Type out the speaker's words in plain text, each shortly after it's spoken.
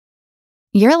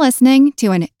You're listening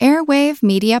to an Airwave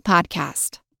Media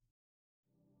Podcast.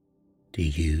 Do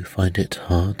you find it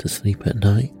hard to sleep at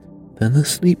night? Then the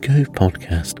Sleep Cove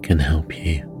podcast can help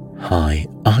you. Hi,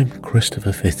 I'm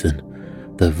Christopher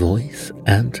Fitton, the voice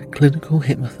and clinical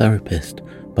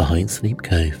hypnotherapist behind Sleep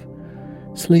Cove.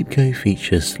 Sleep Cove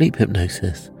features sleep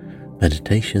hypnosis,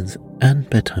 meditations, and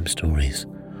bedtime stories,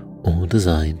 all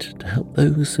designed to help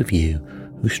those of you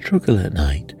who struggle at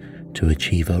night to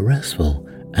achieve a restful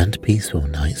and peaceful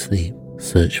night's sleep.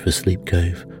 Search for Sleep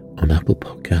Cove on Apple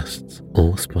Podcasts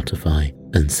or Spotify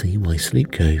and see why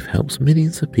Sleep Cove helps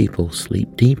millions of people sleep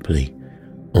deeply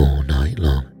all night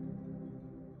long.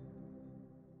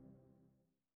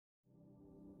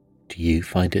 Do you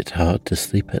find it hard to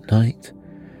sleep at night?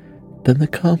 Then the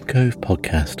Calm Cove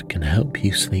podcast can help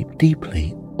you sleep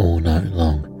deeply all night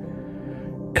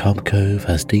long. Calm Cove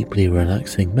has deeply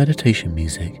relaxing meditation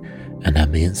music and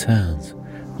ambient sounds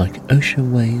like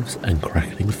ocean waves and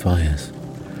crackling fires.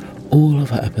 All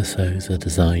of our episodes are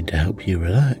designed to help you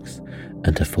relax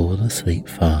and to fall asleep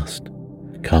fast.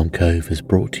 Calm Cove is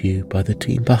brought to you by the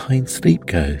team behind Sleep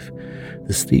Cove,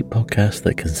 the sleep podcast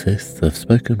that consists of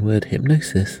spoken word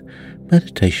hypnosis,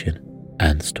 meditation,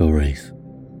 and stories.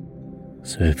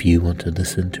 So if you want to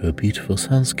listen to a beautiful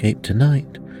soundscape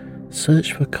tonight,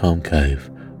 search for Calm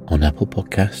Cove on Apple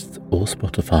Podcasts or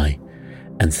Spotify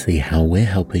and see how we're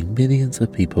helping millions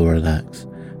of people relax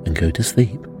and go to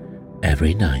sleep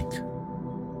every night.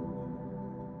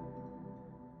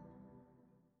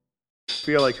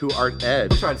 Feel like who Art Ed?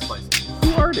 Try to slice it.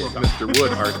 Who Art Ed? Mr.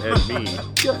 Wood, Art Ed, me.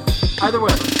 Good. Either way,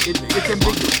 it's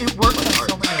ambiguous. It works on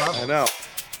so many levels. I know.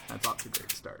 That's off to a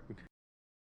great start.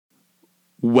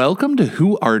 Welcome to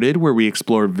Who Arted, where we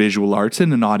explore visual arts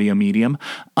in an audio medium.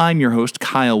 I'm your host,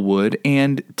 Kyle Wood,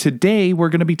 and today we're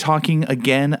going to be talking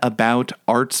again about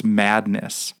Arts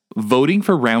Madness. Voting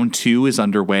for round 2 is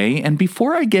underway, and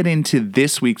before I get into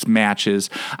this week's matches,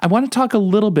 I want to talk a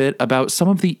little bit about some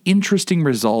of the interesting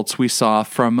results we saw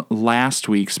from last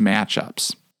week's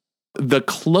matchups. The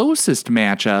closest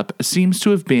matchup seems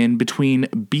to have been between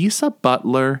Bisa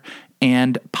Butler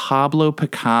and Pablo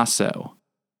Picasso.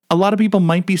 A lot of people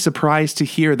might be surprised to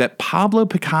hear that Pablo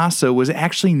Picasso was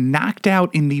actually knocked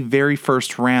out in the very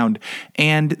first round,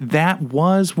 and that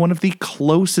was one of the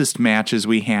closest matches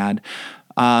we had.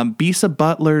 Bisa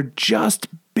Butler just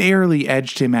barely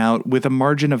edged him out with a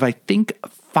margin of, I think,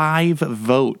 5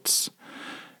 votes.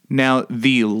 Now,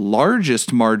 the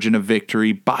largest margin of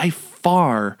victory by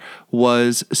far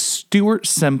was Stuart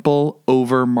Semple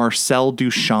over Marcel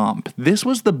Duchamp. This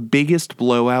was the biggest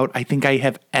blowout I think I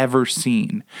have ever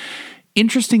seen.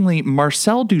 Interestingly,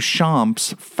 Marcel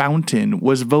Duchamp's Fountain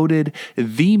was voted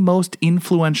the most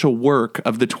influential work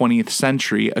of the 20th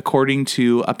century, according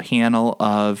to a panel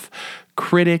of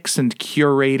critics and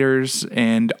curators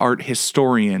and art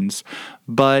historians.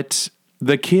 But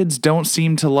the kids don't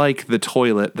seem to like the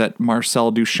toilet that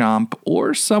Marcel Duchamp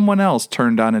or someone else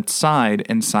turned on its side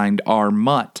and signed R.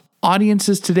 Mutt.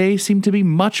 Audiences today seem to be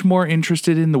much more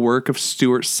interested in the work of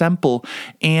Stuart Semple,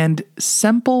 and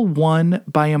Semple won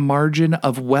by a margin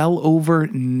of well over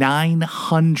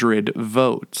 900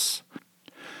 votes.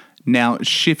 Now,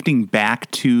 shifting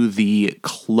back to the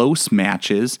close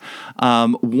matches,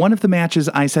 one of the matches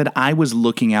I said I was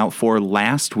looking out for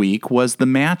last week was the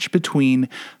match between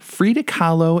Frida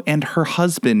Kahlo and her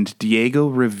husband, Diego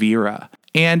Rivera.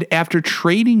 And after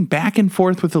trading back and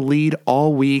forth with the lead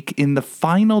all week, in the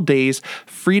final days,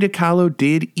 Frida Kahlo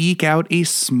did eke out a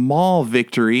small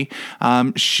victory.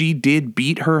 She did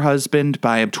beat her husband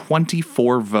by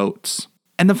 24 votes.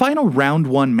 And the final round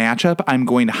 1 matchup I'm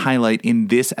going to highlight in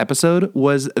this episode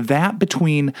was that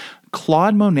between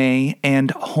Claude Monet and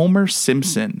Homer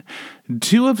Simpson,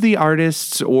 2 of the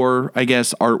artists, or I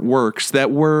guess artworks,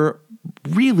 that were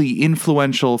really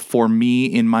influential for me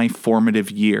in my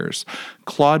formative years.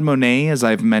 Claude Monet, as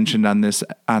I've mentioned on this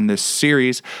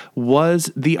series,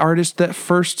 was the artist that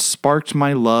first sparked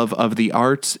my love of the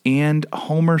arts, and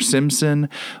Homer Simpson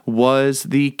was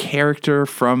the character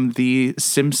from The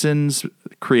Simpsons,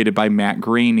 created by Matt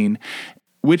Groening,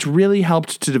 which really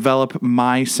helped to develop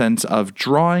my sense of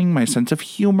drawing, my sense of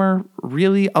humor,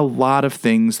 really a lot of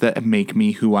things that make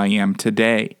me who I am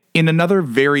today. In another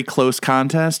very close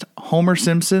contest, Homer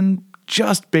Simpson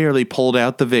just barely pulled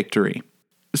out the victory.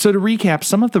 So to recap,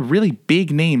 some of the really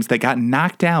big names that got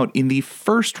knocked out in the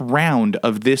first round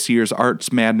of this year's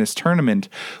Arts Madness tournament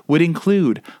would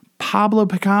include Pablo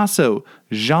Picasso,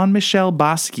 Jean-Michel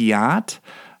Basquiat,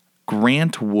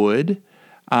 Grant Wood,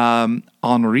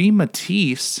 Henri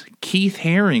Matisse, Keith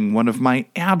Haring, one of my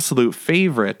absolute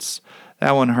favorites,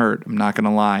 That one hurt, I'm not going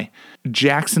to lie.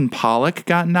 Jackson Pollock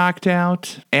got knocked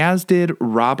out, as did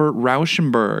Robert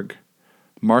Rauschenberg,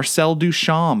 Marcel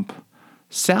Duchamp,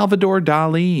 Salvador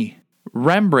Dali.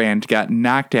 Rembrandt got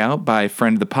knocked out by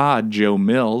friend of the pod, Joe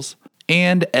Mills.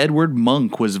 And Edward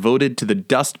Munch was voted to the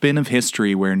dustbin of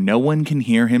history where no one can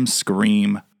hear him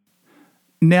scream.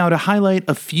 Now, to highlight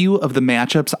a few of the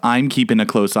matchups I'm keeping a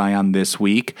close eye on this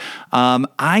week, I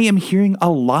am hearing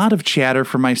a lot of chatter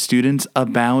from my students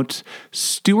about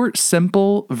Stuart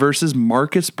Semple versus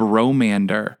Marcus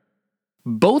Bromander.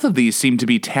 Both of these seem to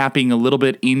be tapping a little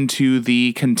bit into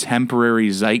the contemporary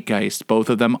zeitgeist.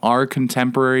 Both of them are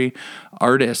contemporary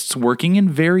artists working in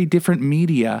very different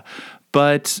media.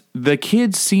 But the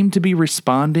kids seem to be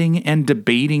responding and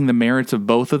debating the merits of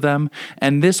both of them,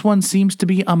 and this one seems to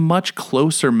be a much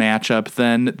closer matchup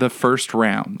than the first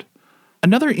round.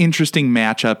 Another interesting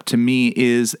matchup to me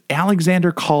is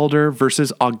Alexander Calder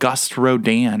versus Auguste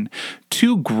Rodin,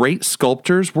 two great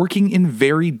sculptors working in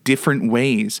very different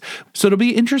ways. So it'll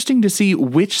be interesting to see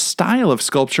which style of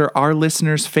sculpture our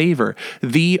listeners favor.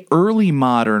 The early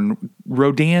modern,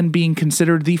 Rodin being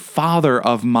considered the father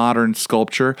of modern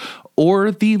sculpture,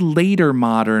 or the later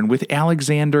modern with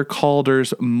Alexander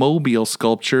Calder's mobile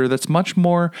sculpture that's much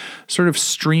more sort of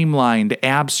streamlined,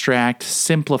 abstract,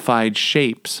 simplified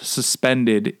shapes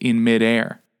suspended in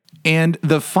midair. And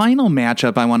the final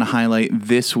matchup I want to highlight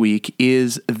this week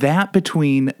is that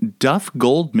between Duff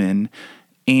Goldman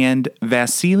and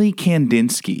Vasily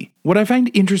Kandinsky. What I find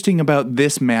interesting about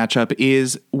this matchup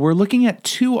is we're looking at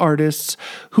two artists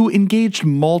who engaged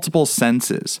multiple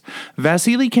senses.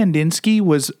 Vasily Kandinsky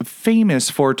was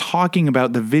famous for talking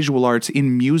about the visual arts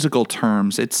in musical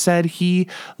terms. It said he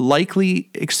likely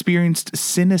experienced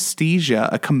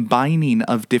synesthesia, a combining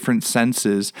of different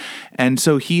senses, and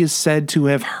so he is said to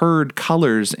have heard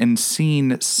colors and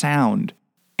seen sound.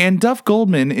 And Duff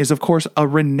Goldman is, of course, a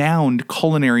renowned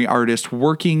culinary artist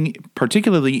working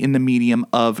particularly in the medium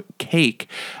of cake.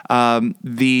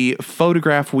 The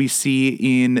photograph we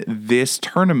see in this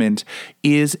tournament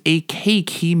is a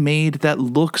cake he made that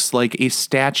looks like a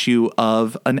statue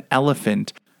of an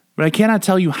elephant. But I cannot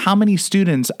tell you how many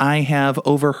students I have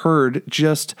overheard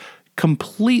just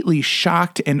completely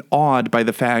shocked and awed by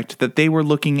the fact that they were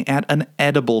looking at an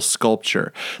edible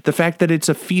sculpture. The fact that it's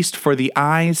a feast for the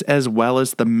eyes as well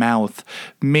as the mouth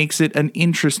makes it an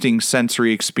interesting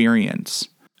sensory experience.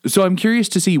 So I'm curious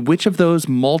to see which of those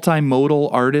multimodal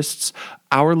artists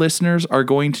our listeners are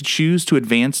going to choose to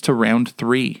advance to round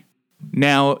 3.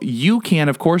 Now, you can,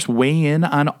 of course, weigh in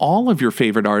on all of your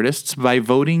favorite artists by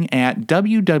voting at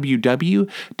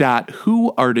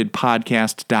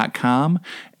www.whoartedpodcast.com.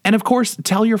 And of course,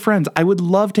 tell your friends. I would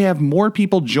love to have more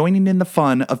people joining in the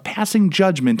fun of passing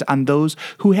judgment on those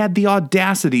who had the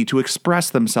audacity to express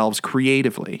themselves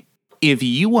creatively. If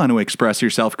you want to express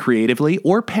yourself creatively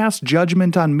or pass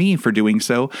judgment on me for doing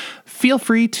so, feel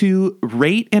free to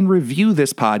rate and review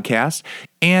this podcast.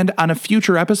 And on a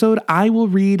future episode, I will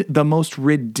read the most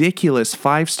ridiculous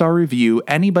 5-star review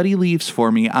anybody leaves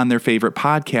for me on their favorite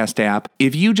podcast app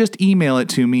if you just email it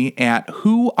to me at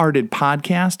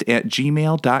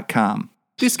whoartedpodcast@gmail.com.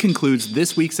 This concludes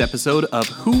this week's episode of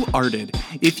Who Arted.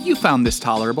 If you found this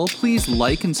tolerable, please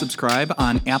like and subscribe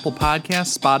on Apple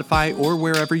Podcasts, Spotify, or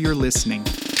wherever you're listening.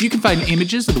 You can find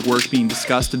images of the work being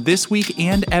discussed this week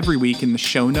and every week in the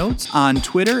show notes, on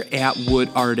Twitter at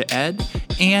WoodArtEd,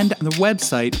 and on the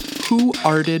website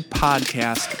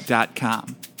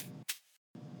whoartedpodcast.com.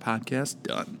 Podcast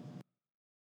done.